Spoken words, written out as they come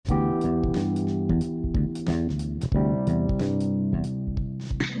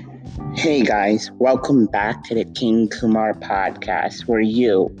Hey guys, welcome back to the King Kumar podcast where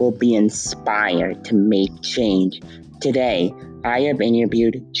you will be inspired to make change. Today, I have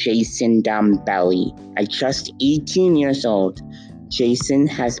interviewed Jason Dombelli. At just 18 years old, Jason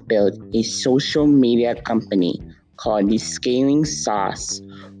has built a social media company called The Scaling Sauce,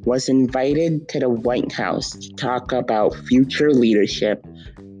 was invited to the White House to talk about future leadership,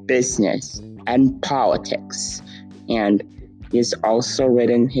 business, and politics. And he has also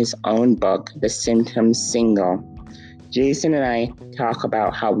written his own book, The Symptom Single. Jason and I talk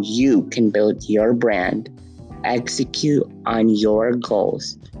about how you can build your brand, execute on your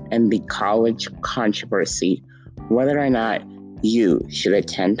goals, and the college controversy, whether or not you should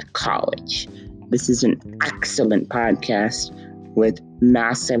attend college. This is an excellent podcast with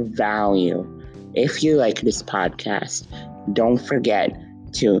massive value. If you like this podcast, don't forget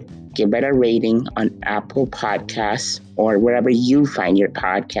to give it a rating on Apple Podcasts or wherever you find your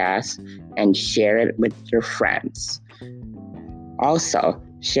podcasts and share it with your friends. Also,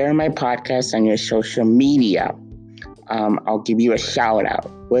 share my podcast on your social media. I'll give you a shout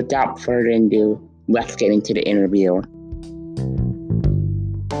out. Without further ado, let's get into the interview.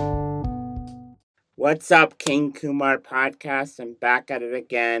 What's up, King Kumar Podcast? I'm back at it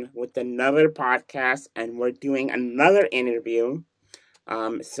again with another podcast, and we're doing another interview.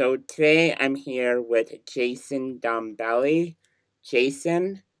 So today I'm here with Jason Dombelli.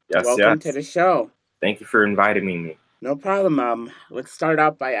 Jason, welcome to the show. Thank you for inviting me. No problem. Let's start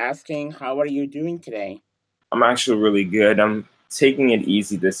off by asking, how are you doing today? I'm actually really good. I'm taking it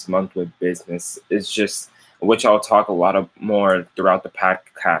easy this month with business. It's just, which I'll talk a lot more throughout the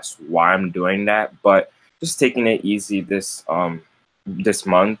podcast why I'm doing that, but just taking it easy this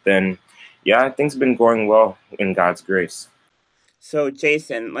month, and yeah, things have been going well in God's grace. So,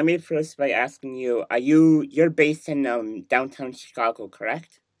 Jason, let me first by asking you, you're based in downtown Chicago,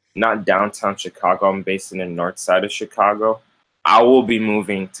 correct? Not downtown Chicago. I'm based in the north side of Chicago. I will be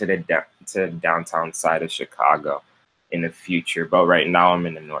moving to the downtown side of Chicago in the future, but right now I'm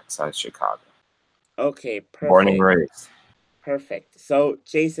in the north side of Chicago. Okay, perfect. Born and raised. Perfect. So,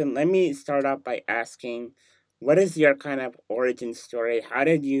 Jason, let me start off by asking, what is your kind of origin story? How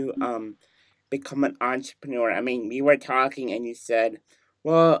did you become an entrepreneur? I mean, we were talking and you said,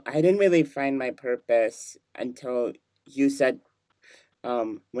 well, I didn't really find my purpose until you said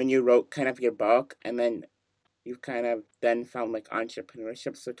when you wrote kind of your book, and then you kind of then found like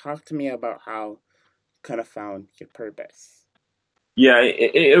entrepreneurship. So talk to me about how you kind of found your purpose. Yeah,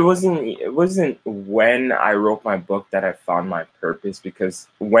 it wasn't when I wrote my book that I found my purpose, because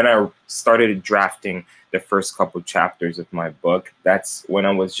when I started drafting the first couple chapters of my book, that's when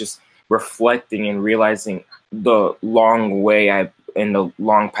I was just reflecting and realizing the long way and the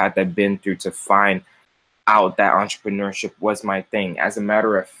long path I've been through to find out that entrepreneurship was my thing. As a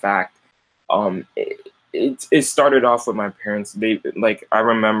matter of fact, it started off with my parents. I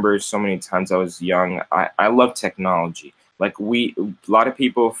remember so many times I was young. I love technology. A lot of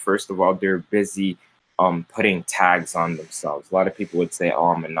people, first of all, they're busy putting tags on themselves. A lot of people would say,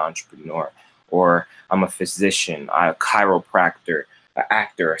 oh, I'm an entrepreneur, or I'm a physician, a chiropractor, an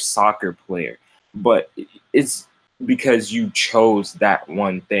actor, a soccer player. But it's because you chose that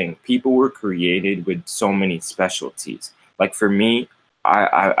one thing. People were created with so many specialties. Like for me,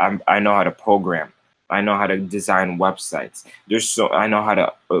 I know how to program. I know how to design websites. I know how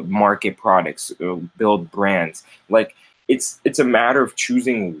to market products, build brands. Like it's a matter of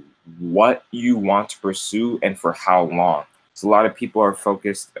choosing what you want to pursue and for how long. So a lot of people are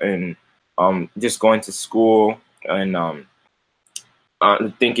focused in just going to school and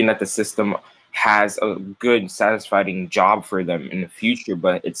thinking that the system has a good, satisfying job for them in the future,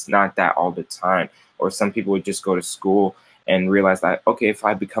 but it's not that all the time. Or some people would just go to school and realize that, okay, if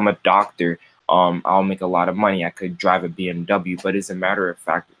I become a doctor, I'll make a lot of money. I could drive a BMW. But it's a matter of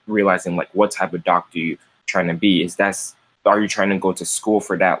fact, realizing like what type of doctor you trying to be. Are you trying to go to school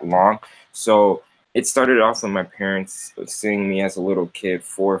for that long? So it started off with my parents seeing me as a little kid,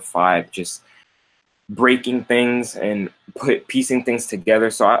 4 or 5, just breaking things and piecing things together.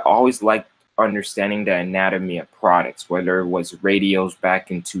 So I always liked understanding the anatomy of products, whether it was radios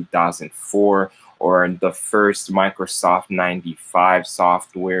back in 2004 or the first Microsoft 95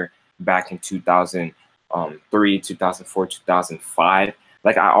 software back in 2003, 2004, 2005.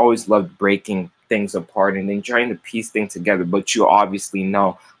 Like I always loved breaking things apart and then trying to piece things together. But you obviously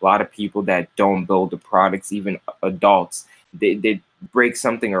know a lot of people that don't build the products, even adults, they break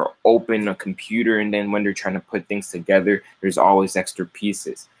something or open a computer, and then when they're trying to put things together, there's always extra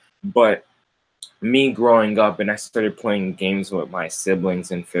pieces. But me growing up, and I started playing games with my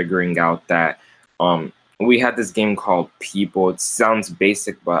siblings and figuring out that we had this game called People. It sounds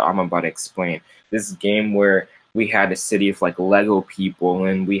basic, but I'm about to explain. This game where we had a city of like Lego people,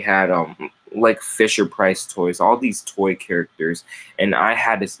 and we had like Fisher Price toys, all these toy characters, and I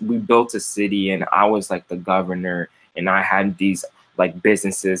had this. We built a city, and I was like the governor, and I had these like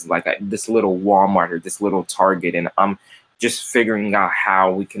businesses, like this little Walmart or this little Target, and I'm just figuring out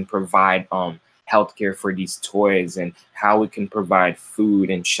how we can provide healthcare for these toys, and how we can provide food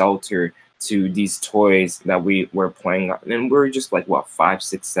and shelter to these toys that we were playing on. And we're just like what, 5,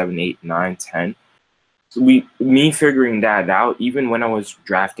 6, 7, 8, 9, 10. So me figuring that out, even when I was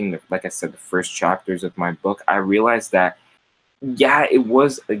drafting like I said, the first chapters of my book, I realized that yeah, it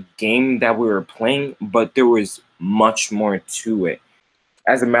was a game that we were playing, but there was much more to it.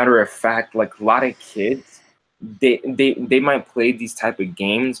 As a matter of fact, like a lot of kids, they might play these type of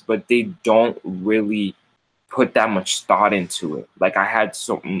games, but they don't really put that much thought into it. Like I had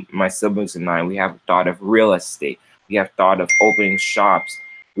my siblings and I, we have thought of real estate, we have thought of opening shops,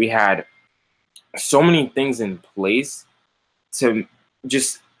 we had so many things in place to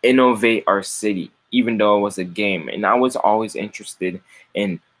just innovate our city, even though it was a game. And I was always interested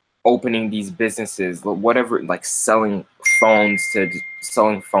in opening these businesses, whatever, like selling phones.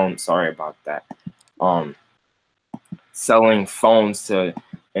 Sorry about that. Selling phones to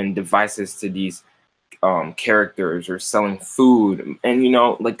and devices to these characters, or selling food, and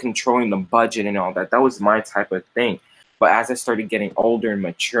like controlling the budget and all that. That was my type of thing. But as I started getting older and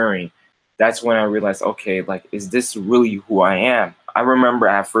maturing, that's when I realized, okay, like, is this really who I am? I remember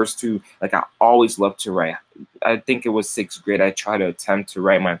at first too, like I always loved to write. I think it was 6th grade. I tried to attempt to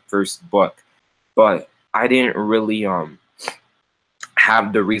write my first book, but I didn't really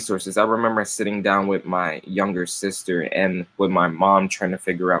have the resources. I remember sitting down with my younger sister and with my mom trying to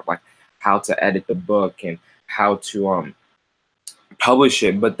figure out like how to edit the book and how to publish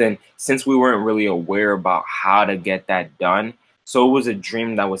it. But then since we weren't really aware about how to get that done, so it was a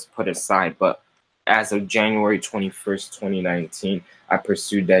dream that was put aside. But as of January 21st, 2019, I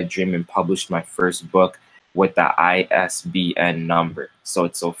pursued that dream and published my first book with the ISBN number. So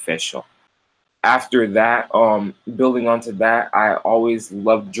it's official. After that, building onto that, I always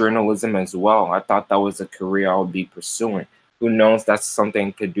loved journalism as well. I thought that was a career I would be pursuing. Who knows, that's something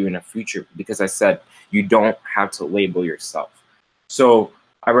I could do in the future, because I said you don't have to label yourself. So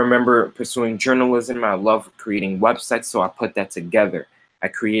I remember pursuing journalism. I love creating websites, so I put that together. I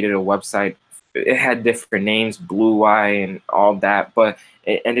created a website. It had different names, Blue Eye and all that, but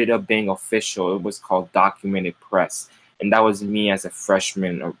it ended up being official. It was called Documented Press. And that was me as a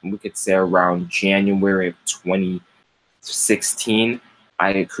freshman, or we could say around January of 2016.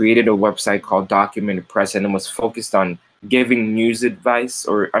 I created a website called Documented Press, and it was focused on giving news advice,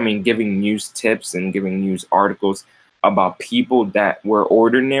 giving news tips and giving news articles about people that were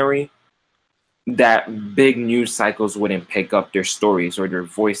ordinary, that big news cycles wouldn't pick up their stories or their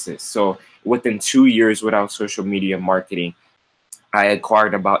voices. So within 2 years without social media marketing, I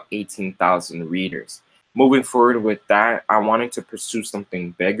acquired about 18,000 readers. Moving forward with that, I wanted to pursue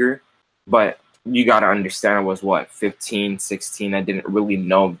something bigger, but you got to understand, I was 15, 16. I didn't really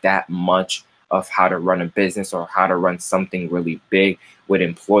know that much of how to run a business or how to run something really big with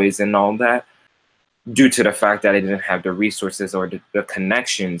employees and all that. Due to the fact that I didn't have the resources or the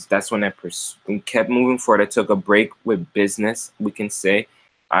connections, that's when I kept moving forward. I took a break with business, we can say.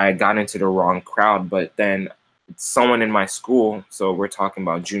 I got into the wrong crowd, but then someone in my school, so we're talking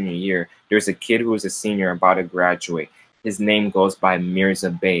about junior year, there's a kid who was a senior about to graduate. His name goes by Mirza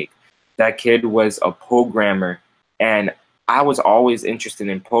Baig. That kid was a programmer, and I was always interested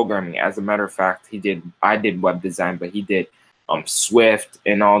in programming. As a matter of fact, I did web design, but he did Swift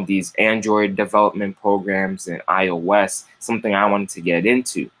and all these Android development programs and iOS, something I wanted to get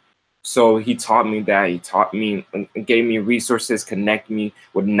into. So he taught me that. He taught me, gave me resources, connect me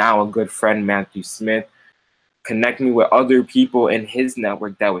with now a good friend, Matthew Smith, connect me with other people in his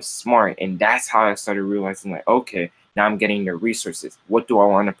network that was smart. And that's how I started realizing, like, okay, now I'm getting the resources. What do I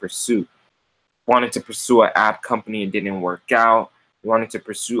want to pursue? Wanted to pursue an app company, it didn't work out. Wanted to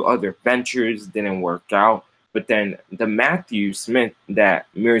pursue other ventures, didn't work out. But then the Matthew Smith that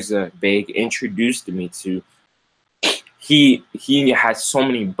Mirza Baig introduced me to, he had so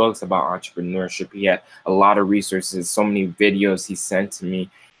many books about entrepreneurship. He had a lot of resources, so many videos he sent to me.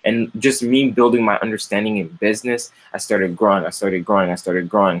 And just me building my understanding in business, I started growing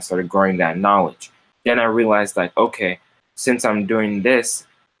that knowledge. Then I realized, like, okay, since I'm doing this,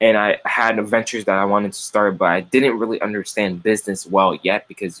 and I had ventures that I wanted to start, but I didn't really understand business well yet,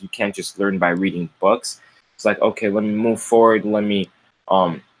 because you can't just learn by reading books. It's like, okay, let me move forward. Let me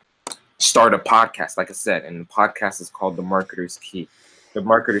start a podcast, like I said, and the podcast is called The Marketer's Key. The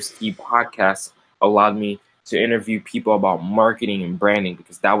Marketer's Key podcast allowed me to interview people about marketing and branding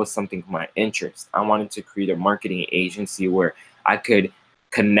because that was something of my interest. I wanted to create a marketing agency where I could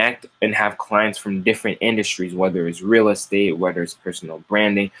connect and have clients from different industries, whether it's real estate, whether it's personal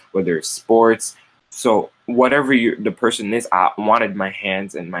branding, whether it's sports. So whatever the person is, I wanted my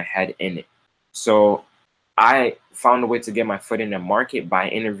hands and my head in it. So I found a way to get my foot in the market by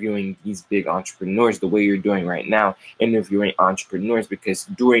interviewing these big entrepreneurs the way you're doing right now, interviewing entrepreneurs, because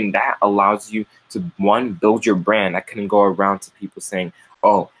doing that allows you to, one, build your brand. I couldn't go around to people saying,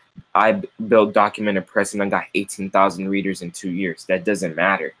 oh, I built Documented Press and I got 18,000 readers in 2 years. That doesn't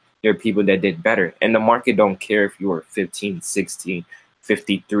matter. There are people that did better. And the market don't care if you were 15, 16,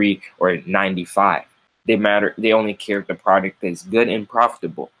 53, or 95. They matter. They only care if the product is good and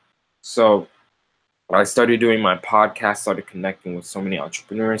profitable. So I started doing my podcast, started connecting with so many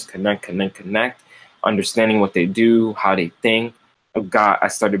entrepreneurs, connect, understanding what they do, how they think. I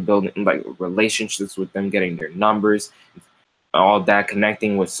started building like relationships with them, getting their numbers, all that,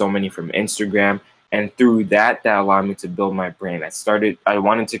 connecting with so many from Instagram. And through that allowed me to build my brand. I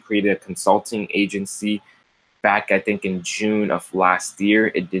wanted to create a consulting agency back, I think, in June of last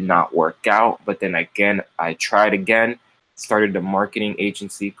year. It did not work out. But then again, I tried again, started a marketing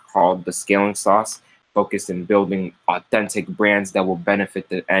agency called The Scaling Sauce, focused in building authentic brands that will benefit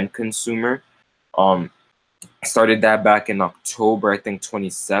the end consumer. Started that back in October, I think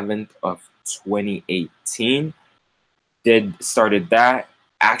 27th of 2018. Started that,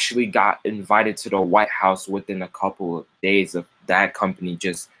 actually got invited to the White House within a couple of days of that company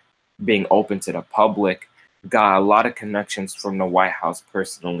just being open to the public. Got a lot of connections from the White House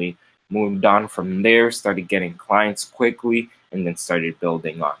personally, moved on from there, started getting clients quickly, and then started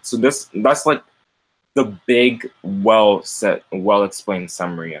building on. So that's like the big, well explained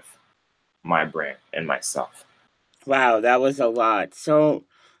summary of my brand and myself. Wow, that was a lot. So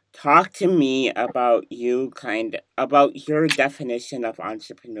talk to me about about your definition of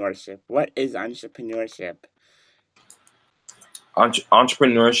entrepreneurship. What is entrepreneurship?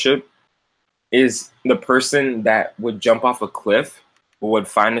 Entrepreneurship is the person that would jump off a cliff but would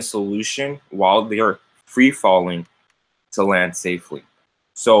find a solution while they're free falling to land safely.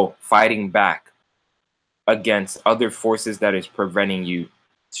 So fighting back against other forces that is preventing you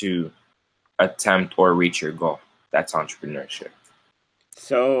to attempt or reach your goal. That's entrepreneurship.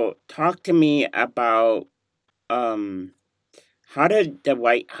 So talk to me about how did the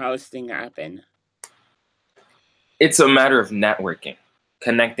White House thing happen? It's a matter of networking,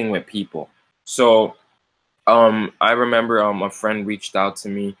 connecting with people. So I remember a friend reached out to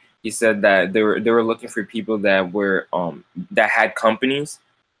me. He said that they were looking for people that were that had companies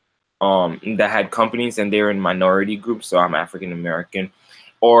and they were in minority groups. So I'm African American,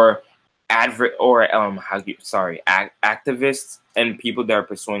 or activists and people that are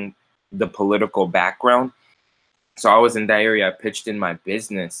pursuing the political background. So I was in that area. I pitched in my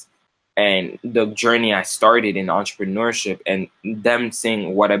business and the journey I started in entrepreneurship, and them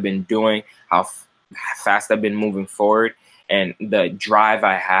seeing what I've been doing, how fast I've been moving forward, and the drive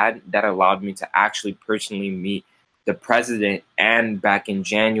I had, that allowed me to actually personally meet the president. And back in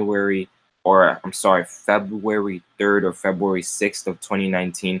February 3rd or February 6th of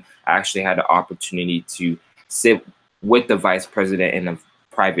 2019, I actually had the opportunity to sit with the vice president in a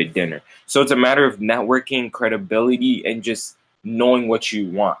private dinner. So it's a matter of networking, credibility, and just knowing what you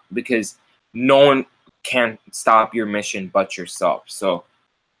want, because no one can stop your mission but yourself. So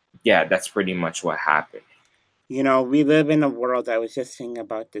yeah, that's pretty much what happened. You know, we live in a world, I was just thinking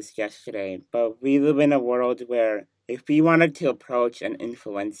about this yesterday, but we live in a world where if we wanted to approach an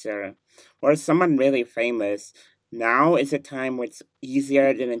influencer or someone really famous, now is a time where it's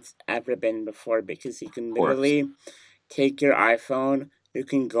easier than it's ever been before, because you can literally take your iPhone, you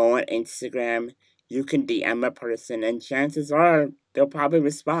can go on Instagram, you can DM a person, and chances are they'll probably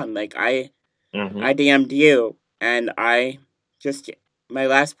respond. Like I DM'd you, and my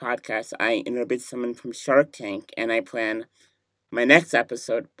last podcast, I interviewed someone from Shark Tank, and I plan my next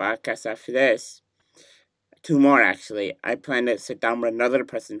podcast after this. 2 more, actually. I plan to sit down with another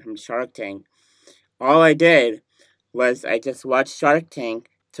person from Shark Tank. All I did was I just watched Shark Tank,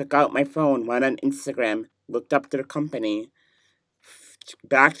 took out my phone, went on Instagram, looked up their company,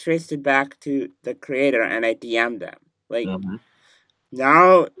 backtraced it back to the creator, and I DM'd them. Like,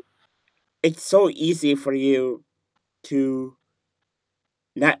 now it's so easy for you to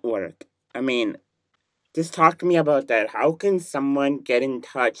network. I mean, just talk to me about that. How can someone get in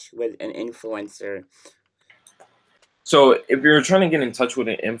touch with an influencer? So if you're trying to get in touch with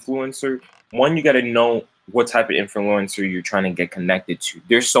an influencer, one, you got to know what type of influencer you're trying to get connected to.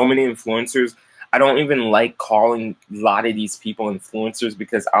 There's so many influencers. I don't even like calling a lot of these people influencers,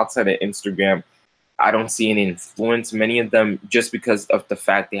 because outside of Instagram, I don't see any influence. Many of them just because of the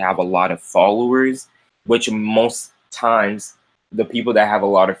fact they have a lot of followers, which most times the people that have a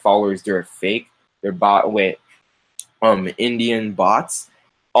lot of followers, they're fake. They're bought with Indian bots.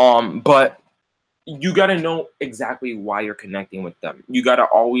 But you got to know exactly why you're connecting with them. You got to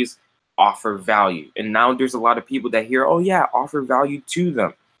always offer value. And now there's a lot of people that hear, oh yeah, offer value to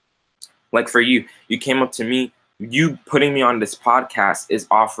them. Like for you, you came up to me, you putting me on this podcast is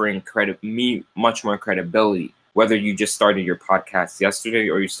offering me much more credibility, whether you just started your podcast yesterday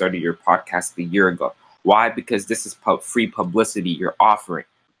or you started your podcast a year ago. Why? Because this is free publicity you're offering.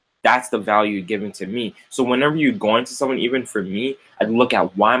 That's the value you're giving to me. So whenever you're going to someone, even for me, I'd look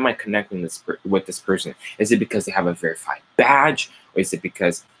at, why am I connecting with this person? Is it because they have a verified badge? Or is it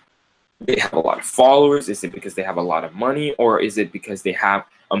because they have a lot of followers? Is it because they have a lot of money? Or is it because they have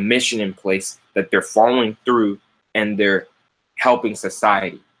a mission in place that they're following through and they're helping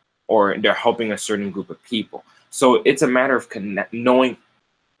society or they're helping a certain group of people? So it's a matter of knowing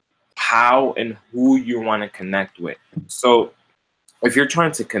how and who you want to connect with. So if you're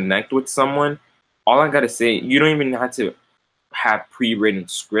trying to connect with someone, all I got to say, you don't even have to have pre-written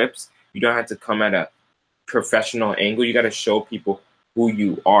scripts. You don't have to come at a professional angle. You got to show people who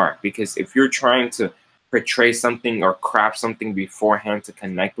you are. Because if you're trying to portray something or craft something beforehand to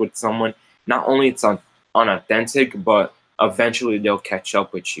connect with someone, not only it's unauthentic, but eventually they'll catch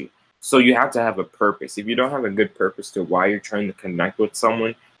up with you. So you have to have a purpose. If you don't have a good purpose to why you're trying to connect with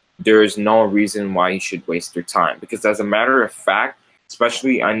someone, there is no reason why you should waste your time. Because as a matter of fact,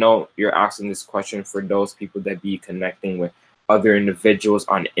 especially, I know you're asking this question for those people that be connecting with other individuals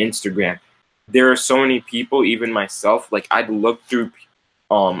on Instagram. There are so many people, even myself, like I'd look through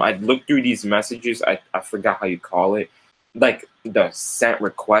these messages. I forgot how you call it, like the sent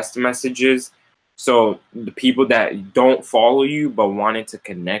request messages. So the people that don't follow you but wanted to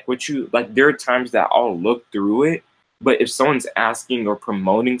connect with you, like there are times that I'll look through it, but if someone's asking or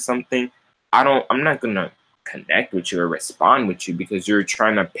promoting something, I'm not gonna connect with you or respond with you because you're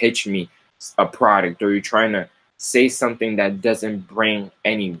trying to pitch me a product or you're trying to say something that doesn't bring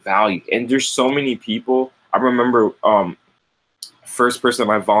any value. And there's so many people. I remember first person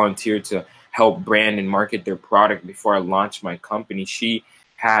I volunteered to help brand and market their product before I launched my company. She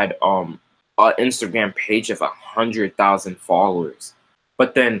had an Instagram page of 100,000 followers.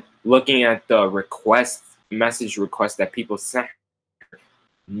 But then looking at the message requests that people sent,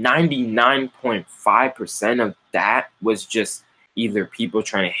 99.5% of that was just either people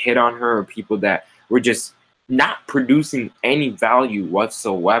trying to hit on her or people that were just not producing any value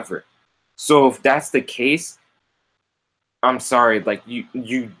whatsoever. So if that's the case, I'm sorry, like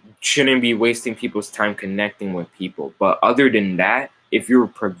you shouldn't be wasting people's time connecting with people. But other than that, if you're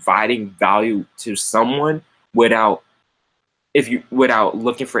providing value to someone without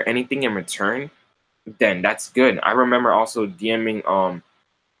looking for anything in return, then that's good. I remember also DMing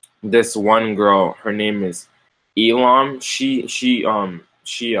this one girl. Her name is Elam. She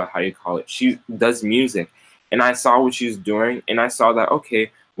how you call it? She does music, and I saw what she's doing, and I saw that,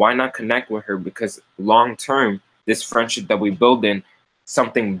 okay, why not connect with her? Because long term, this friendship that we build in,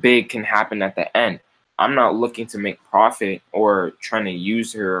 something big can happen at the end. I'm not looking to make profit or trying to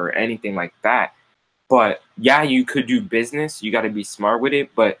use her or anything like that. But yeah, you could do business. You got to be smart with it,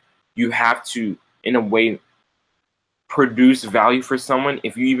 but you have to, in a way, produce value for someone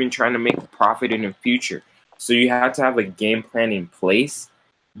if you're even trying to make a profit in the future. So you have to have a game plan in place,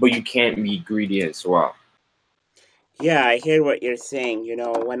 but you can't be greedy as well. Yeah, I hear what you're saying. You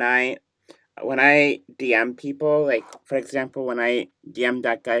know, when I DM people, like for example, when I DM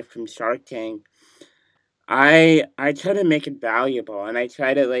that guy from Shark Tank, I try to make it valuable and I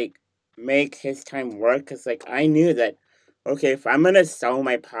try to like make his time work because like I knew that, okay, if I'm gonna sell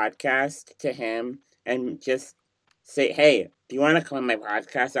my podcast to him and just say, hey, do you want to come on my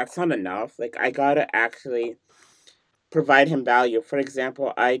podcast? That's not enough. Like I gotta actually provide him value. For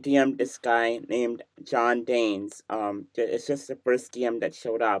example, I DM'd this guy named John Danes. It's just the first DM that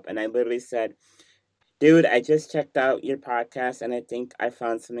showed up, and I literally said, dude, I just checked out your podcast and I think I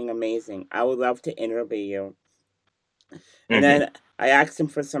found something amazing. I would love to interview you. And Mm-hmm. then I asked him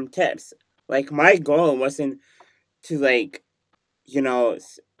for some tips. Like, my goal wasn't to, like, you know,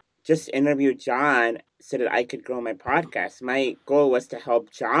 just interview John so that I could grow my podcast. My goal was to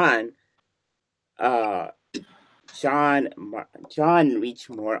help John, uh, John reach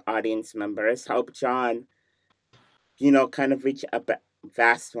more audience members, help John, kind of reach a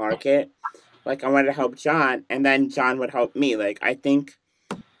vast market. Like, I wanted to help John, and then John would help me. Like, I think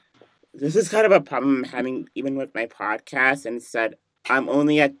this is kind of a problem I'm having even with my podcast, and it's that I'm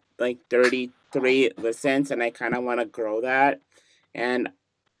only at like 33 listens, and I kind of want to grow that. And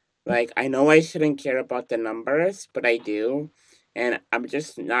Like, I know I shouldn't care about the numbers, but I do. And I'm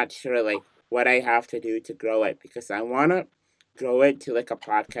just not sure, like, what I have to do to grow it because I want to grow it to, like, a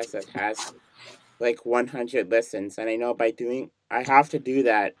podcast that has, like, 100 listens. And I know I have to do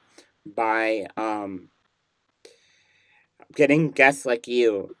that by, getting guests like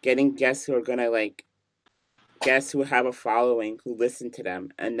you, getting guests who are going to, like, guests who have a following who listen to them.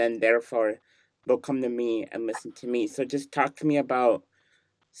 And then, therefore, they'll come to me and listen to me. So just talk to me about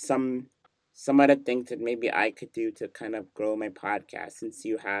some some other things that maybe I could do to kind of grow my podcast since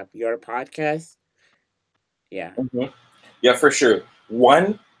you have your podcast. Yeah. Mhm. Yeah, for sure.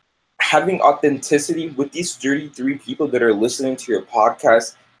 One, having authenticity with these 33 people that are listening to your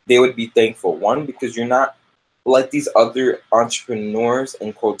podcast, they would be thankful. One, because you're not like these other entrepreneurs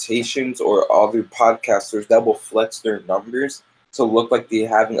in quotations or other podcasters that will flex their numbers to look like they're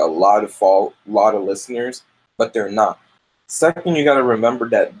having a lot of listeners, but they're not. Second, you got to remember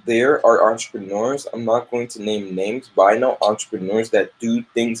that there are entrepreneurs. I'm not going to name names, but I know entrepreneurs that do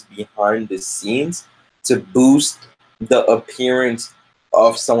things behind the scenes to boost the appearance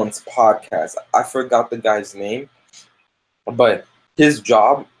of someone's podcast. I forgot the guy's name, but his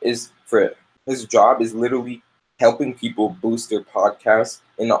job is literally helping people boost their podcast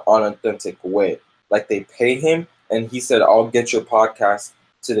in an unauthentic way. Like they pay him, and he said, "I'll get your podcast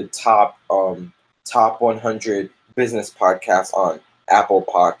to the top 100 business podcasts on Apple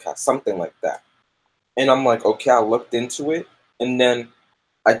Podcasts, something like that." And I'm like, okay, I looked into it, and then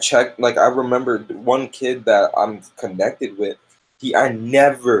I checked. Like I remember one kid that I'm connected with. I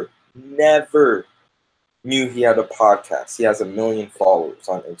never knew he had a podcast. He has 1 million followers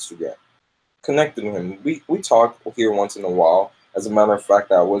on Instagram. Connected with him. We talk here once in a while. As a matter of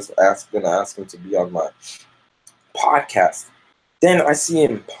fact, I was gonna ask him to be on my podcast. Then I see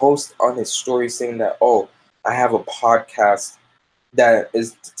him post on his story saying that, oh, I have a podcast that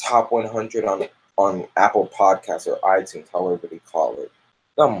is the top 100 on Apple Podcasts or iTunes, however they call it.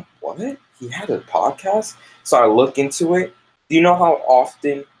 What? He had a podcast? So I look into it. Do you know how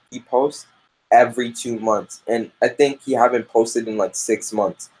often he posts? Every 2 months. And I think he haven't posted in like 6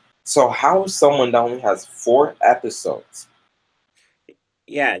 months. So how is someone that only has 4 episodes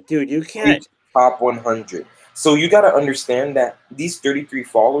Yeah, dude, you can't. reach top 100? So you got to understand that these 33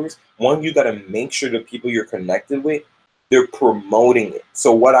 followers, one, you got to make sure the people you're connected with, they're promoting it.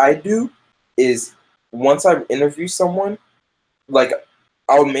 So what I do is once I interview someone, like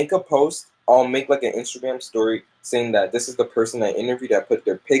I'll make a post, I'll make like an Instagram story saying that this is the person I interviewed. I put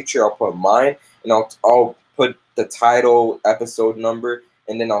their picture, I'll put mine, and I'll put the title, episode number,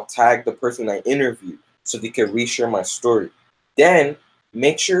 and then I'll tag the person I interviewed so they can reshare my story. Then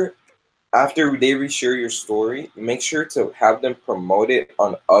make sure after they reshare your story, make sure to have them promote it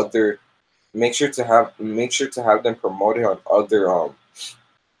on other. Make sure to have them promote it on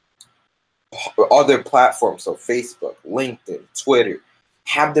other platforms, so Facebook, LinkedIn, Twitter.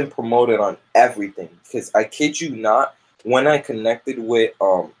 Have them promoted on everything. Because I kid you not, when I connected with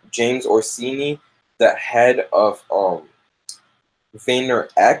James Orsini, the head of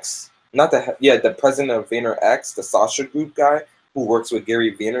VaynerX, not the yeah, the president of VaynerX, the Sasha Group guy who works with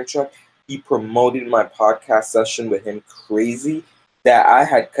Gary Vaynerchuk, he promoted my podcast session with him crazy that I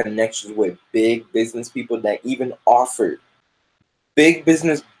had connections with big business people that even offered big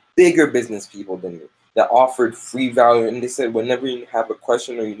business, bigger business people than me that offered free value. And they said, whenever you have a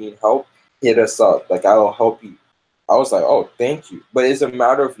question or you need help, hit us up. Like, I will help you. I was like, oh, thank you. But it's a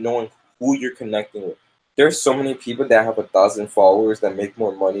matter of knowing who you're connecting with. There's so many people that have 1,000 followers that make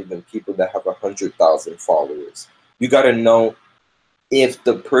more money than people that have 100,000 followers. You got to know if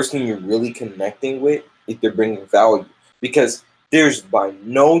the person you're really connecting with, if they're bringing value. Because there's by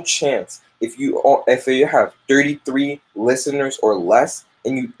no chance if you have 33 listeners or less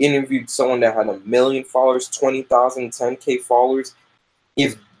and you interviewed someone that had 1 million followers, 20,000, 10K followers,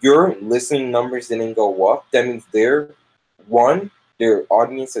 if your listening numbers didn't go up, that means their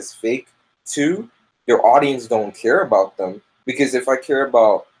audience is fake. Two, their audience don't care about them. Because if I care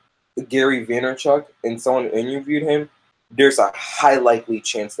about Gary Vaynerchuk and someone interviewed him, there's a high likely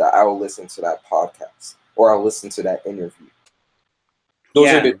chance that I will listen to that podcast or I'll listen to that interview.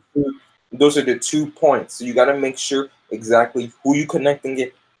 Yeah. Those are the 2 points. So you got to make sure exactly who you connecting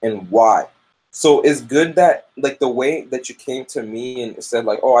it and why. So it's good that like the way that you came to me and said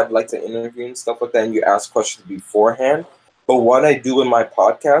like, oh, I'd like to interview and stuff like that, and you ask questions beforehand. But what I do in my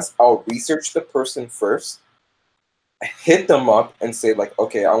podcast, I'll research the person first, hit them up and say like,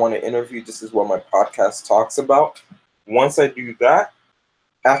 okay, I want to interview. This is what my podcast talks about. Once I do that,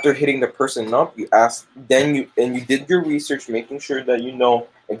 after hitting the person up, you did your research, making sure that you know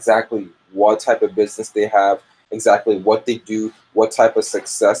exactly what type of business they have, exactly what they do, what type of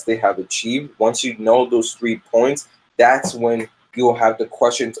success they have achieved. Once you know those 3 points, that's when you'll have the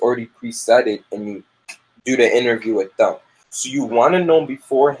questions already presetted and you do the interview with them. So you want to know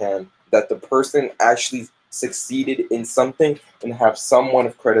beforehand that the person actually succeeded in something and have somewhat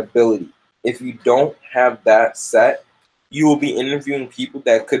of credibility. If you don't have that set, you will be interviewing people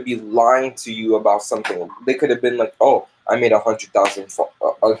that could be lying to you about something. They could have been like, "Oh, I made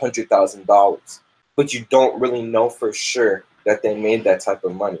 $100,000, but you don't really know for sure that they made that type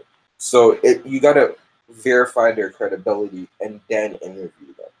of money. So you gotta verify their credibility and then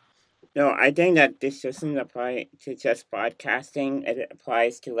interview them. No, I think that this doesn't apply to just podcasting. It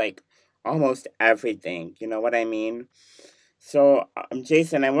applies to like almost everything. You know what I mean? So,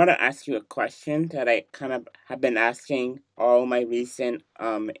 Jason, I want to ask you a question that I kind of have been asking all my recent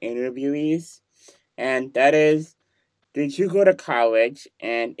interviewees, and that is, did you go to college?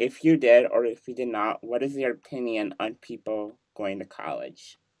 And if you did, or if you did not, what is your opinion on people going to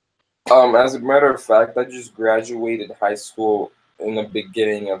college? As a matter of fact, I just graduated high school in the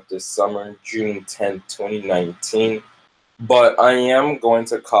beginning of this summer, June 10th, 2019. But I am going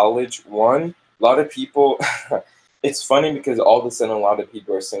to college. One, a lot of people, it's funny because all of a sudden a lot of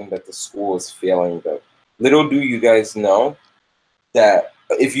people are saying that the school is failing them. Little do you guys know that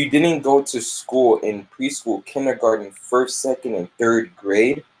if you didn't go to school in preschool, kindergarten, first, second, and third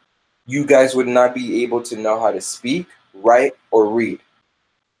grade, you guys would not be able to know how to speak, write, or read.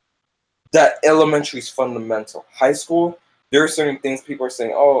 That elementary is fundamental. High school, there are certain things people are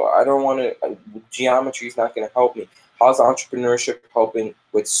saying, oh, I don't want to, geometry is not going to help me. How's entrepreneurship helping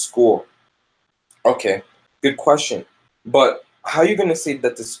with school? Okay, good question. But how are you going to say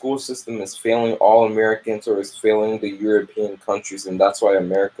that the school system is failing all Americans or is failing the European countries, and that's why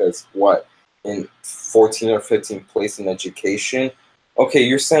America is what, in 14 or 15th place in education? Okay,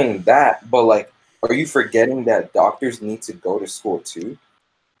 you're saying that, but like, are you forgetting that doctors need to go to school too?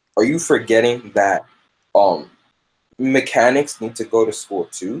 Are you forgetting that um mechanics need to go to school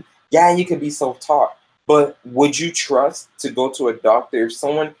too? Yeah, you can be self-taught, but would you trust to go to a doctor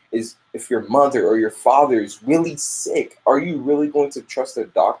if your mother or your father is really sick? Are you really going to trust a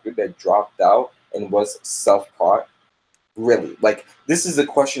doctor that dropped out and was self-taught? Really? Like, this is a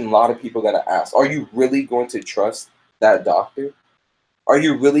question a lot of people gotta ask. Are you really going to trust that doctor? Are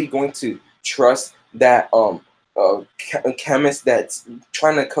you really going to trust that chemist that's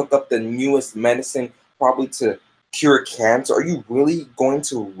trying to cook up the newest medicine, probably to cure cancer? Are you really going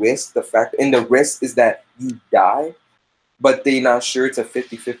to risk the fact, and the risk is that you die, but they're not sure it's a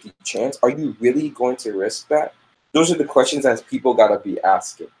 50-50 chance? Are you really going to risk that? Those are the questions that people gotta be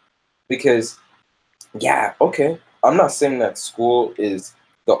asking. Because, yeah, okay, I'm not saying that school is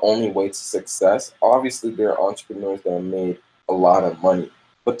the only way to success. Obviously, there are entrepreneurs that have made a lot of money.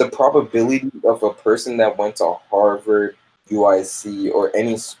 But the probability of a person that went to Harvard, UIC,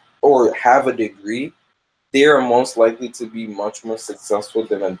 or have a degree, they are most likely to be much more successful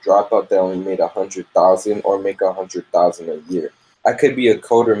than a dropout that only made 100,000 or make 100,000 a year. I could be a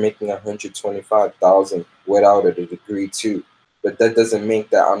coder making 125,000 without a degree too, but that doesn't make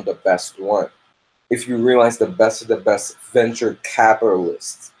that I'm the best one. If you realize the best of the best venture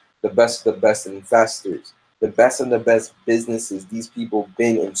capitalists, the best of the best investors, the best of the best businesses, these people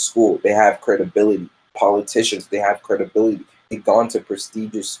been in school. They have credibility. Politicians, they have credibility. They've gone to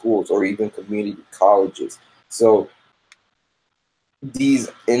prestigious schools or even community colleges. So these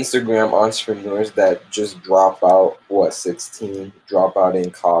Instagram entrepreneurs that just drop out, 16, drop out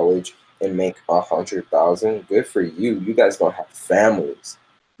in college and make 100,000, good for you. You guys don't have families.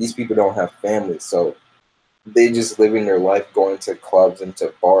 These people don't have families, so they just living their life going to clubs and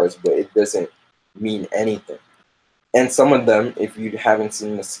to bars, but it doesn't mean anything. And some of them, if you haven't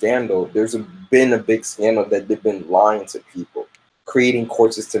seen the scandal, been a big scandal that they've been lying to people, creating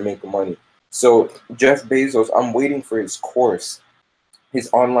courses to make money. So Jeff Bezos, I'm waiting for his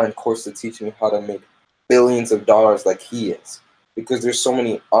online course to teach me how to make billions of dollars like he is. Because there's so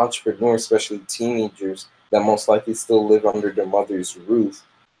many entrepreneurs, especially teenagers, that most likely still live under their mother's roof,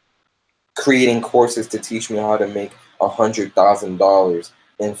 creating courses to teach me how to make $100,000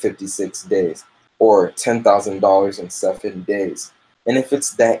 in 56 days or $10,000 in 7 days. And if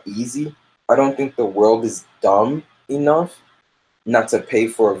it's that easy, I don't think the world is dumb enough not to pay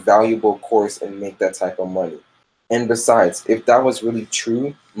for a valuable course and make that type of money. And besides, if that was really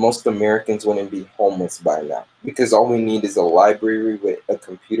true, most Americans wouldn't be homeless by now, because all we need is a library with a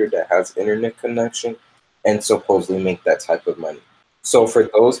computer that has internet connection and supposedly make that type of money. So for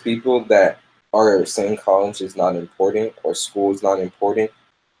those people that are saying college is not important or school is not important,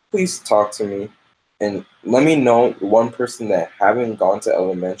 please talk to me and let me know one person that haven't gone to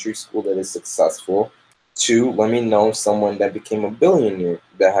elementary school that is successful Two, let me know someone that became a billionaire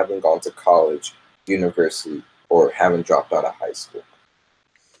that haven't gone to college, university, or haven't dropped out of high school.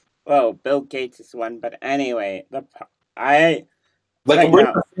 Well, Bill Gates is one, but anyway, I Like, right we're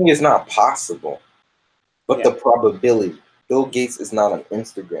now, not saying it's not possible, but the yeah, probability. Bill Gates is not on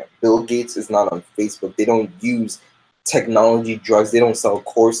Instagram. Bill Gates is not on Facebook. They don't use technology, drugs. They don't sell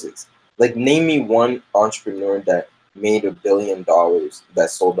courses. Like, name me one entrepreneur that made $1 billion that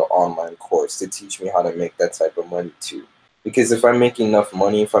sold an online course to teach me how to make that type of money too. Because if I make enough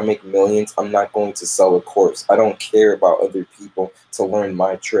money, if I make millions, I'm not going to sell a course. I don't care about other people to learn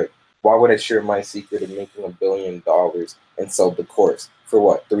my trick. Why would I share my secret of making $1 billion and sell the course for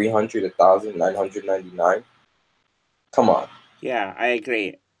what? 300, 1,000, 999? Come on. yeah, I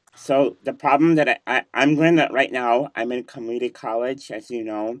agree. So the problem that I'm going to right now, I'm in community college, as you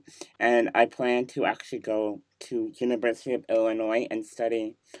know, and I plan to actually go to University of Illinois and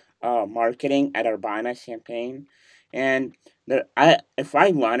study marketing at Urbana-Champaign. And if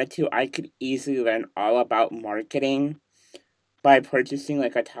I wanted to, I could easily learn all about marketing by purchasing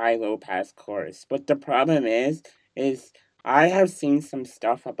like a Tai Lopez course. But the problem is I have seen some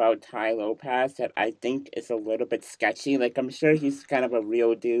stuff about Tai Lopez that I think is a little bit sketchy. Like I'm sure he's kind of a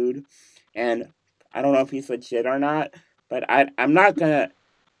real dude, and I don't know if he's legit or not. But I'm not gonna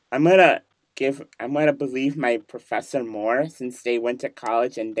I'm gonna believe my professor more since they went to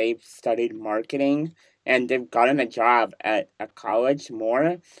college and they've studied marketing and they've gotten a job at a college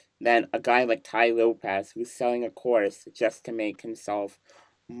more than a guy like Tai Lopez who's selling a course just to make himself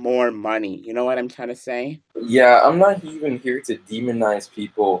more money. You know what I'm trying to say? Yeah, I'm not even here to demonize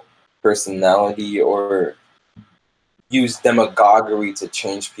people' personality or use demagoguery to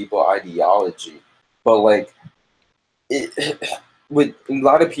change people ideology. But like it with a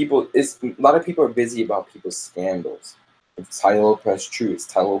lot of people are busy about people's scandals. If Tai Lopez true, is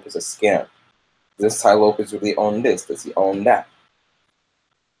Tai Lopez a scam? Does Tai Lopez really own this? Does he own that?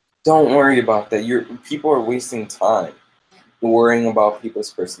 Don't worry about that. Your people are wasting time worrying about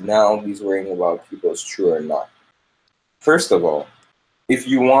people's personalities, worrying about people's true or not. First of all, if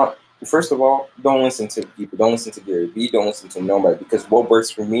you want, first of all, don't listen to people. Don't listen to Gary Vee. Don't listen to nobody because what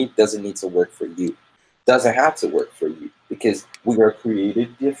works for me doesn't need to work for you. Doesn't have to work for you because we are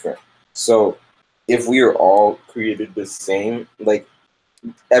created different. So if we are all created the same, like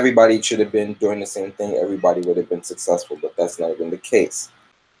everybody should have been doing the same thing, everybody would have been successful, but that's not even the case.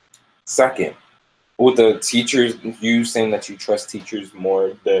 Second, with the teachers, you saying that you trust teachers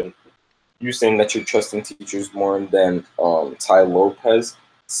more than you saying that you're trusting teachers more than Tai Lopez.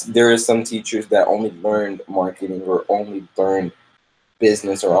 There are some teachers that only learned marketing or only learned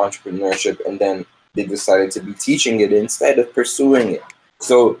business or entrepreneurship, and then they decided to be teaching it instead of pursuing it.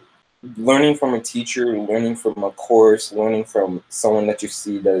 So, learning from a teacher, learning from a course, learning from someone that you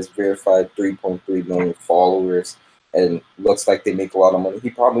see that is verified 3.3 million followers and looks like they make a lot of money, he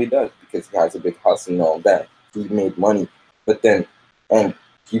probably does because he has a big house and all that. He made money, but then, and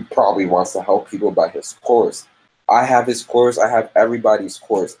he probably wants to help people by his course. I have his course. I have everybody's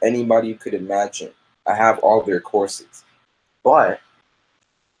course. Anybody you could imagine. I have all their courses. But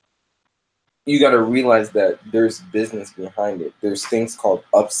you got to realize that there's business behind it. There's things called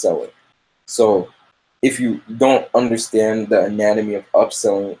upselling. So if you don't understand the anatomy of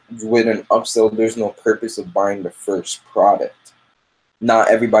upselling, with an upsell, there's no purpose of buying the first product.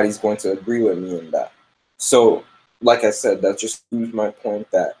 Not everybody's going to agree with me in that. So, like I said, that just proves my point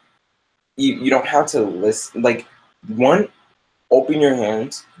that you don't have to listen. Like, one, open your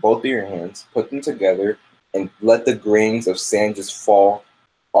hands, both of your hands, put them together, and let the grains of sand just fall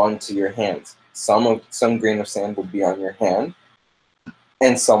onto your hands. Some grain of sand will be on your hand,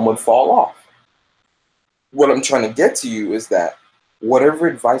 and some would fall off. What I'm trying to get to you is that whatever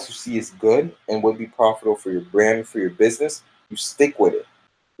advice you see is good and would be profitable for your brand, for your business, you stick with it.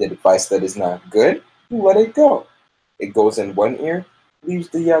 The advice that is not good, you let it go. It goes in one ear, leaves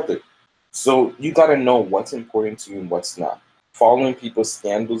the other. So you got to know what's important to you and what's not. Following people's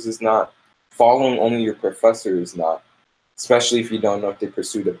scandals is not. Following only your professor is not, especially if you don't know if they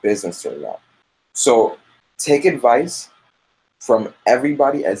pursued a business or not. So take advice from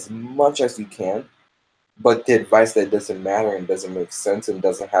everybody as much as you can, but the advice that doesn't matter and doesn't make sense and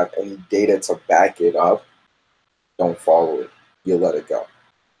doesn't have any data to back it up, don't follow it. You let it go.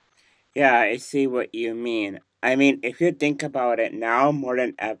 Yeah, I see what you mean. I mean, if you think about it now more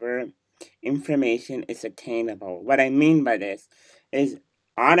than ever, information is attainable. What I mean by this is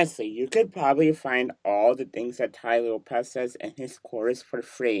honestly, you could probably find all the things that Tai Lopez says in his course for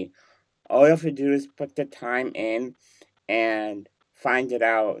free. All you have to do is put the time in and find it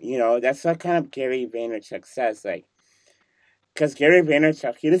out. You know, that's what kind of Gary Vaynerchuk says. Like, Because Gary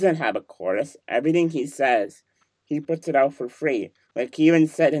Vaynerchuk, he doesn't have a course. Everything he says, he puts it out for free. Like, he even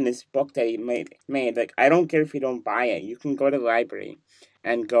said in this book that he made, like, I don't care if you don't buy it. You can go to the library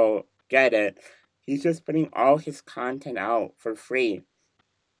and go get it. He's just putting all his content out for free.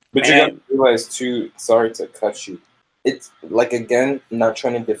 But you gotta realize too, sorry to cut you. It's like, again, not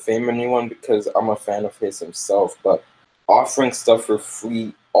trying to defame anyone because I'm a fan of his himself, but offering stuff for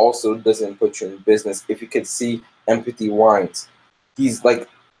free also doesn't put you in business. If you could see Empathy Wines, he's like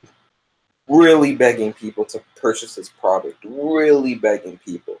really begging people to purchase his product, really begging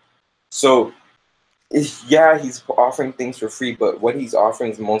people. So yeah, he's offering things for free, but what he's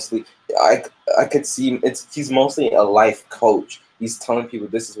offering is mostly, I I could see he's mostly a life coach. He's telling people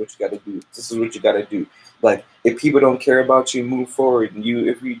this is what you got to do. This is what you got to do. Like, if people don't care about you, move forward. And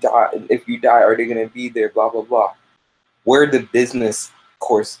if you die, are they gonna be there? Blah blah blah. Where the business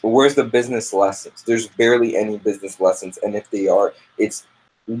course? Where's the business lessons? There's barely any business lessons, and if they are, it's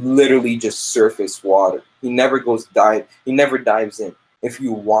literally just surface water. He never dives in. If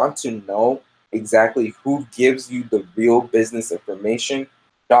you want to know exactly who gives you the real business information,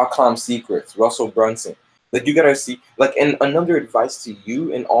 .com secrets, Russell Brunson. Like, you gotta see, like, and another advice to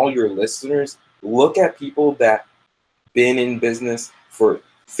you and all your listeners, look at people that been in business for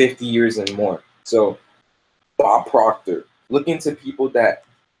 50 years and more. So Bob Proctor. Look into people that,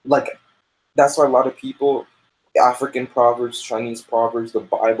 like, that's why a lot of people, African proverbs, Chinese proverbs, the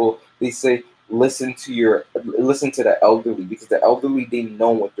Bible, they say listen to the elderly, because the elderly, they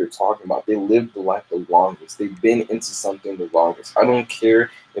know what they're talking about. They lived the life the longest. They've been into something the longest. I don't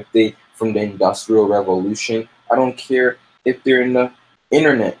care if they from the Industrial Revolution. I don't care if they're in the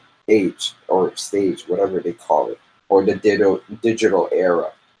internet age or stage, whatever they call it, or the digital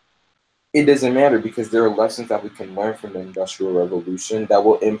era. It doesn't matter, because there are lessons that we can learn from the Industrial Revolution that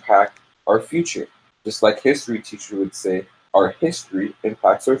will impact our future. Just like history teacher would say, our history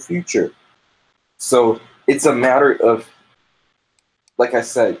impacts our future. So it's a matter of, like I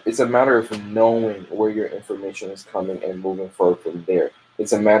said, it's a matter of knowing where your information is coming and moving forward from there.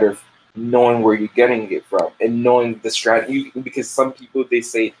 It's a matter of knowing where you're getting it from and knowing the strategy. Because some people, they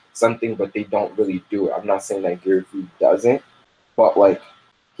say something, but they don't really do it. I'm not saying that Gary Vee doesn't, but like,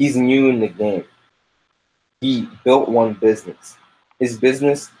 he's new in the game. He built one business. His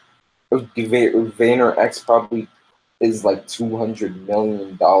business, VaynerX, probably is like $200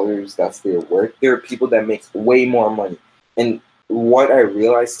 million. That's their worth. There are people that make way more money. And what I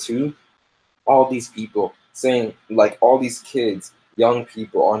realized too, all these people saying, like, all these kids, young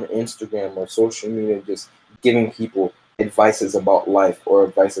people on Instagram or social media, just giving people advices about life or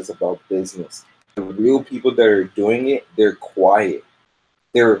advices about business. The real people that are doing it, they're quiet.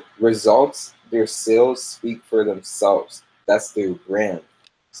 Their results, their sales speak for themselves. That's their brand.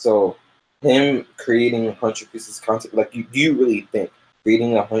 So him creating 100 pieces of content, like, do you really think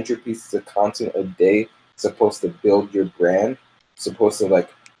creating 100 pieces of content a day is supposed to build your brand, supposed to like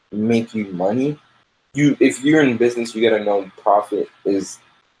make you money? If you're in business, you gotta know profit is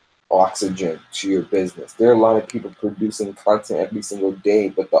oxygen to your business. There are a lot of people producing content every single day,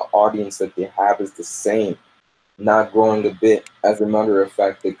 but the audience that they have is the same, not growing a bit, as a matter of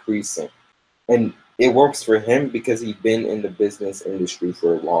fact, decreasing. And it works for him because he's been in the business industry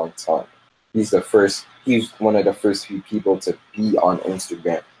for a long time. He's one of the first few people to be on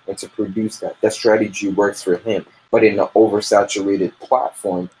Instagram and to produce that. That strategy works for him. But in an oversaturated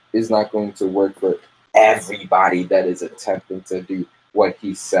platform, is not going to work for everybody that is attempting to do what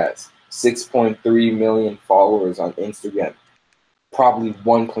he says. 6.3 million followers on Instagram. Probably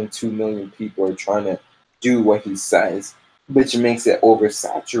 1.2 million people are trying to do what he says, which makes it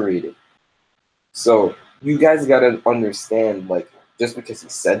oversaturated. So you guys gotta understand, like, just because he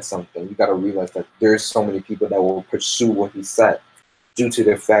said something, you gotta realize that there's so many people that will pursue what he said due to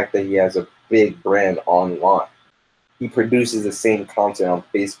the fact that he has a big brand online. He produces the same content on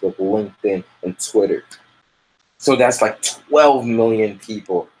Facebook, LinkedIn, and Twitter. So that's like 12 million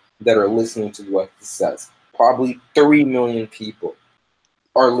people that are listening to what he says. Probably 3 million people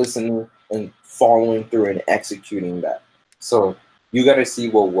are listening and following through and executing that. So you got to see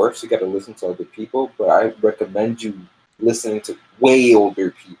what works. You got to listen to other people, but I recommend you listening to way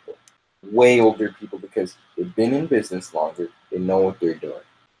older people, because they've been in business longer. They know what they're doing.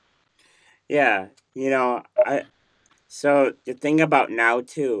 Yeah, so the thing about now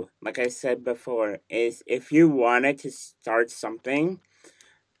too, like I said before, is if you wanted to start something,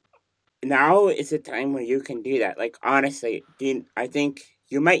 now is the time where you can do that. Like, honestly, Dean, I think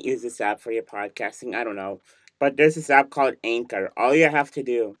you might use this app for your podcasting. I don't know, but there's this app called Anchor. All you have to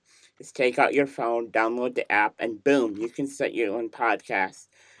do is take out your phone, download the app, and boom, you can start your own podcast.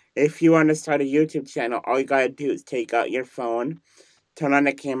 If you want to start a YouTube channel, all you gotta do is take out your phone, turn on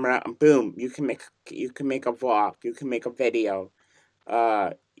the camera, and boom, you can make a vlog, you can make a video.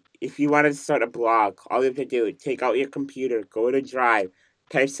 Uh, if you want to start a blog, all you have to do is take out your computer, go to Drive,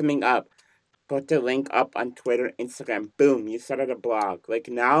 type something up, put the link up on Twitter, Instagram, boom, you started a blog. Like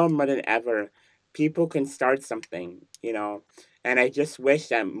now more than ever, people can start something, you know. And I just wish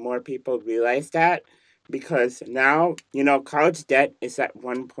that more people realize that because now, you know, college debt is at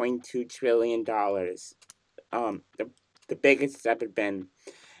 $1.2 trillion. The biggest it's ever been.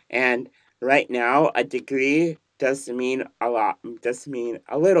 And right now, a degree doesn't mean a lot, doesn't mean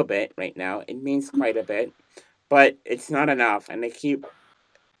a little bit right now. It means quite a bit, but it's not enough. And I keep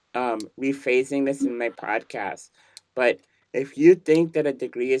rephrasing this in my podcast. But if you think that a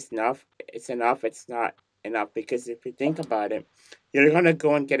degree is enough, it's not enough because if you think about it, you're gonna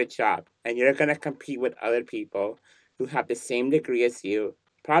go and get a job and you're gonna compete with other people who have the same degree as you,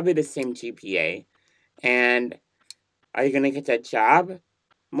 probably the same GPA. And are you gonna get that job?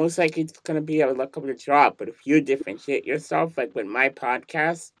 Most likely it's gonna be a luck of your job. But if you differentiate yourself, like with my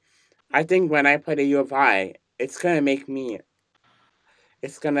podcast, I think when I put a U of I, it's gonna make me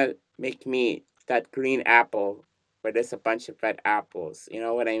that green apple where there's a bunch of red apples. You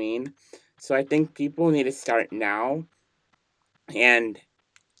know what I mean? So I think people need to start now and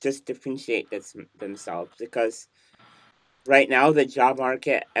just differentiate themselves because right now the job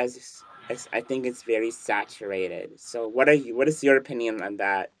market as I think it's very saturated. So what is your opinion on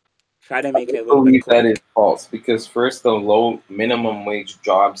that? Try to I make it a little bit believe that is quick. false because first, the low minimum wage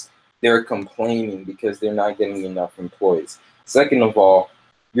jobs, they're complaining because they're not getting enough employees. Second of all,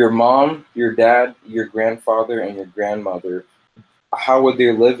 your mom, your dad, your grandfather, and your grandmother, how are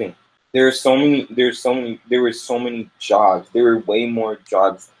they living? There were so many jobs. There were way more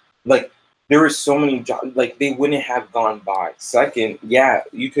jobs. Like there were so many jobs. Like they wouldn't have gone by. Second, yeah,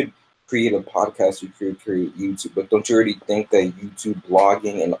 you could create a podcast. You could create YouTube, but don't you already think that YouTube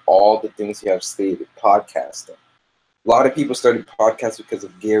blogging and all the things you have stated, podcasting? A lot of people started podcasts because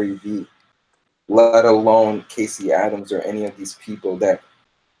of Gary Vee, let alone Casey Adams or any of these people that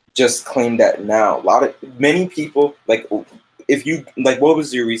just claim that now. Many people like if you like, what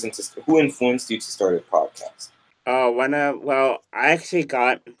was your reason who influenced you to start a podcast? Oh, I actually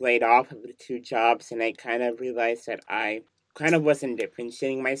got laid off of the two jobs, and I kind of realized that I kind of wasn't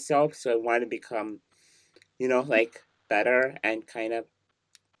differentiating myself, so I wanted to become, you know, like better and kind of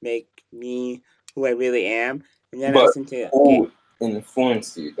make me who I really am. And then I But listened to who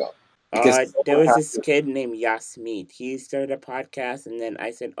influenced you though? Because there someone was has this to kid named Yasmeet. He started a podcast, and then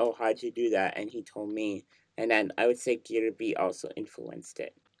I said, "Oh, how'd you do that?" And he told me, and then I would say Gary B also influenced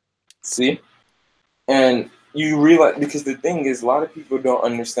it. see, and you realize because the thing is, a lot of people don't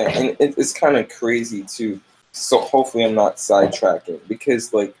understand, and it's kind of crazy too. So hopefully, I'm not sidetracking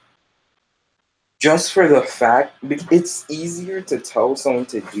because like just for the fact it's easier to tell someone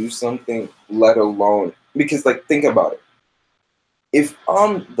to do something, let alone because like think about it. If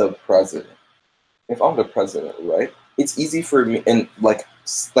I'm the president, right? It's easy for me, and like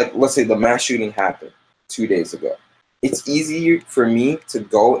let's say the mass shooting happened 2 days ago. It's easier for me to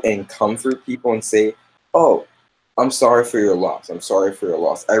go and comfort people and say, "Oh, I'm sorry for your loss. I'm sorry for your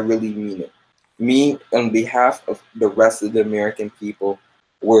loss. I really mean it. Me, on behalf of the rest of the American people,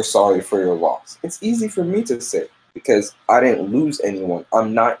 we're sorry for your loss." It's easy for me to say because I didn't lose anyone.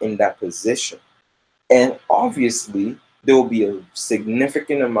 I'm not in that position. And obviously, there will be a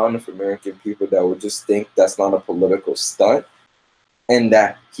significant amount of American people that will just think that's not a political stunt and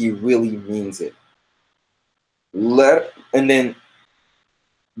that he really means it. And then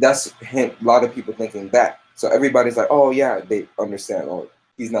that's him, a lot of people thinking that. So everybody's like, oh yeah, they understand. Oh,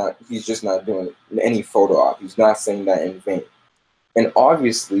 he's just not doing any photo op. He's not saying that in vain. And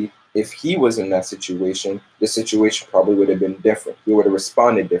obviously, if he was in that situation, the situation probably would have been different. He would have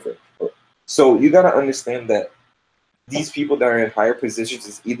responded different. So you got to understand that these people that are in higher positions,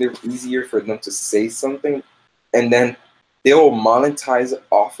 it's either easier for them to say something and then they will monetize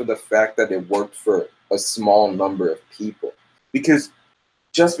off of the fact that it worked for a small number of people. Because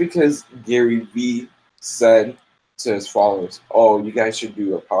just because Gary Vee said to his followers, oh, you guys should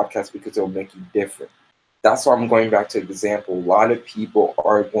do a podcast because it'll make you different. That's why I'm going back to the example. A lot of people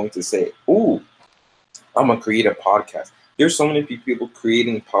are going to say, ooh, I'm going to create a podcast. There's so many people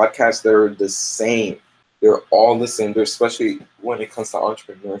creating podcasts that are the same. They're all the same. They're, especially when it comes to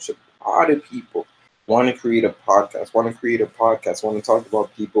entrepreneurship. A lot of people want to create a podcast, want to talk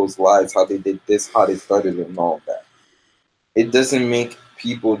about people's lives, how they did this, how they started it, and all of that. It doesn't make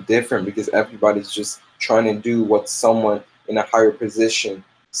people different because everybody's just trying to do what someone in a higher position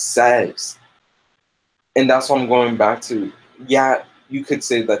says. And that's what I'm going back to. Yeah, you could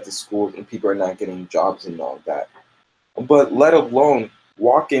say that the school and people are not getting jobs and all that. But let alone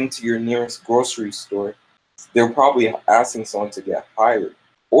walk into your nearest grocery store, they're probably asking someone to get hired.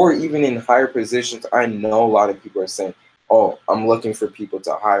 Or even in higher positions, I know a lot of people are saying, oh, I'm looking for people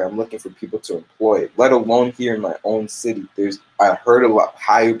to hire. I'm looking for people to employ. Let alone here in my own city, I heard a lot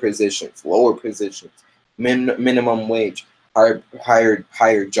higher positions, lower positions, minimum wage,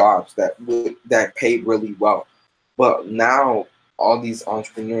 higher jobs that pay really well. But now all these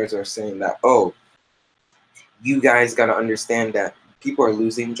entrepreneurs are saying that, oh, you guys got to understand that people are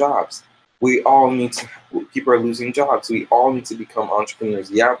losing jobs. People are losing jobs. We all need to become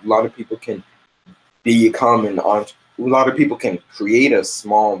entrepreneurs. Yeah, a lot of people can a lot of people can create a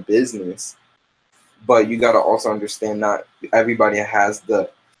small business, but you got to also understand not everybody has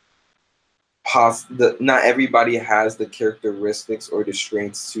not everybody has the characteristics or the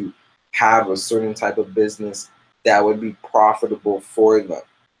strengths to have a certain type of business that would be profitable for them.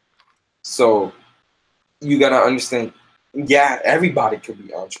 So you got to understand, yeah, everybody could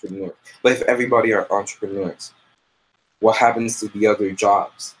be entrepreneurs, but if everybody are entrepreneurs, what happens to the other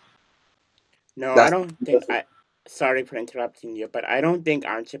jobs? No, I don't think I. Sorry for interrupting you, but I don't think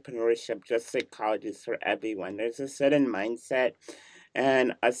entrepreneurship, just like college, is for everyone. There's a certain mindset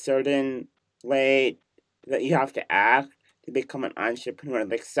and a certain way that you have to act to become an entrepreneur.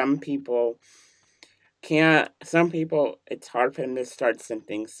 Like some people can't. Some people, it's hard for them to start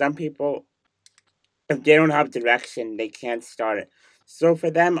something. Some people, if they don't have direction, they can't start it. So for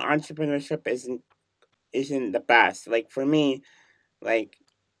them, entrepreneurship isn't the best. Like for me, like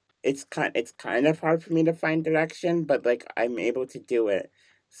it's kind of hard for me to find direction, but like I'm able to do it.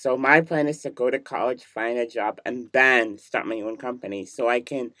 So my plan is to go to college, find a job, and then start my own company so I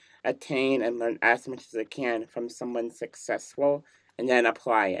can attain and learn as much as I can from someone successful and then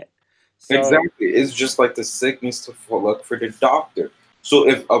apply it. So Exactly. It's just like the sick needs to look for the doctor. So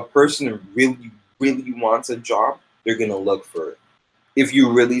if a person really, really wants a job, they're gonna look for it. If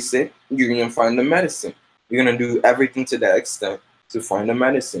you're really sick, you're gonna find the medicine. You're gonna do everything to that extent to find the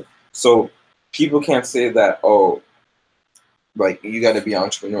medicine. So people can't say that, oh, like you gotta be an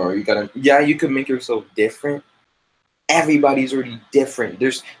entrepreneur. Yeah, you can make yourself different. Everybody's already different.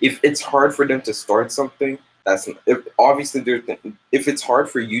 If it's hard for them to start something, if it's hard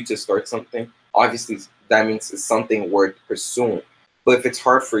for you to start something, obviously that means it's something worth pursuing. But if it's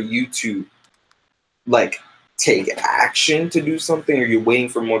hard for you to like take action to do something, or you're waiting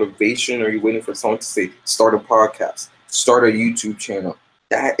for motivation, or you're waiting for someone to say start a podcast, start a YouTube channel,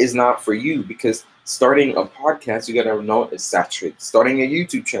 that is not for you, because starting a podcast, you gotta know it's saturated. Starting a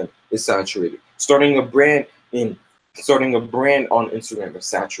YouTube channel is saturated. Starting a brand on Instagram is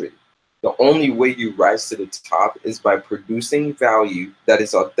saturated. The only way you rise to the top is by producing value that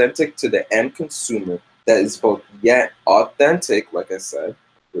is authentic to the end consumer, that is both yet authentic, like I said,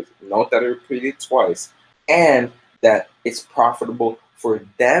 with note that I repeated twice, and that it's profitable for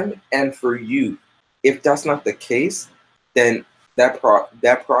them and for you. If that's not the case, then that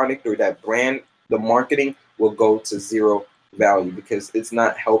product or that brand, the marketing will go to zero value, because it's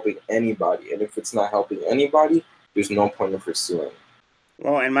not helping anybody. And if it's not helping anybody, there's no point of pursuing.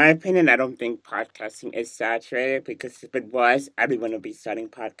 well, in my opinion, I don't think podcasting is saturated because if it was, everyone would be starting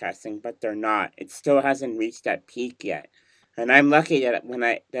podcasting, but they're not. It still hasn't reached that peak yet. And I'm lucky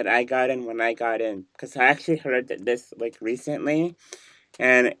that I got in when I got in, because I actually heard that this like recently,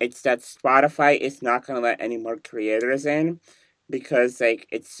 and it's that Spotify is not gonna let any more creators in because like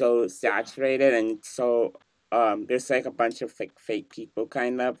it's so saturated and it's so there's like a bunch of like fake people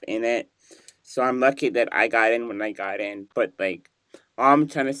kind of in it. So I'm lucky that I got in when I got in, but like all I'm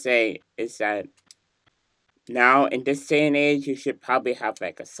trying to say is that now in this day and age you should probably have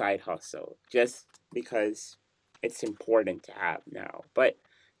like a side hustle just because it's important to have now. But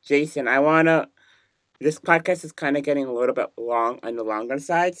Jason, I wanna this podcast is kind of getting a little bit long on the longer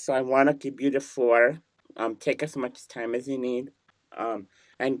side, so I want to give you the floor. Take as much time as you need,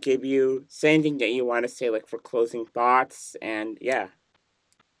 and give you say anything that you want to say, like for closing thoughts, and yeah.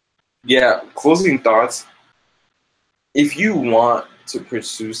 Yeah, closing thoughts. If you want to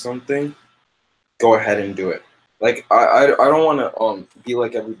pursue something, go ahead and do it. Like I don't want to be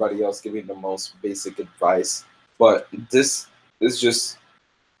like everybody else giving the most basic advice, but this is just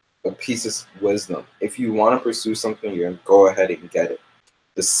a piece of wisdom. If you want to pursue something, you're gonna go ahead and get it.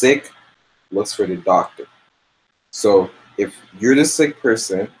 The sick looks for the doctor. So if you're the sick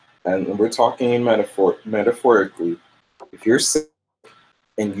person, and we're talking in metaphorically, if you're sick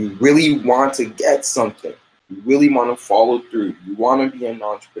and you really want to get something, you really want to follow through, you want to be an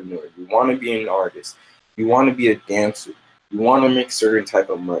entrepreneur, you want to be an artist, you want to be a dancer, you want to make certain type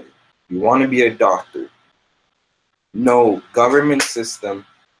of money, you want to be a doctor, No government system,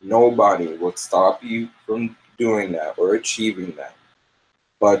 nobody will stop you from doing that or achieving that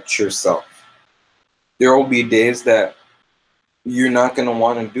but yourself. There will be days that you're not going to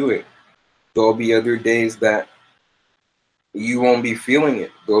want to do it. There will be other days that you won't be feeling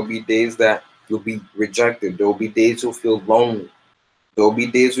it. There will be days that you'll be rejected. There will be days you'll feel lonely. There will be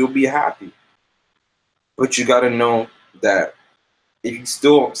days you'll be happy. But you got to know that if you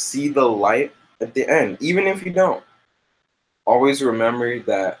still see the light at the end, even if you don't, always remember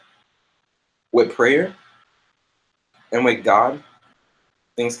that with prayer and with God,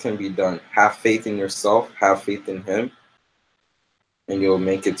 things can be done. Have faith in yourself, have faith in Him, and you'll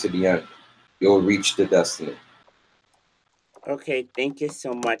make it to the end. You'll reach the destiny. Okay, thank you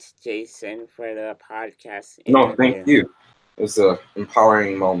so much, Jason, for the podcast No, thank interview. you. It was an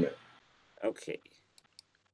empowering moment. Okay.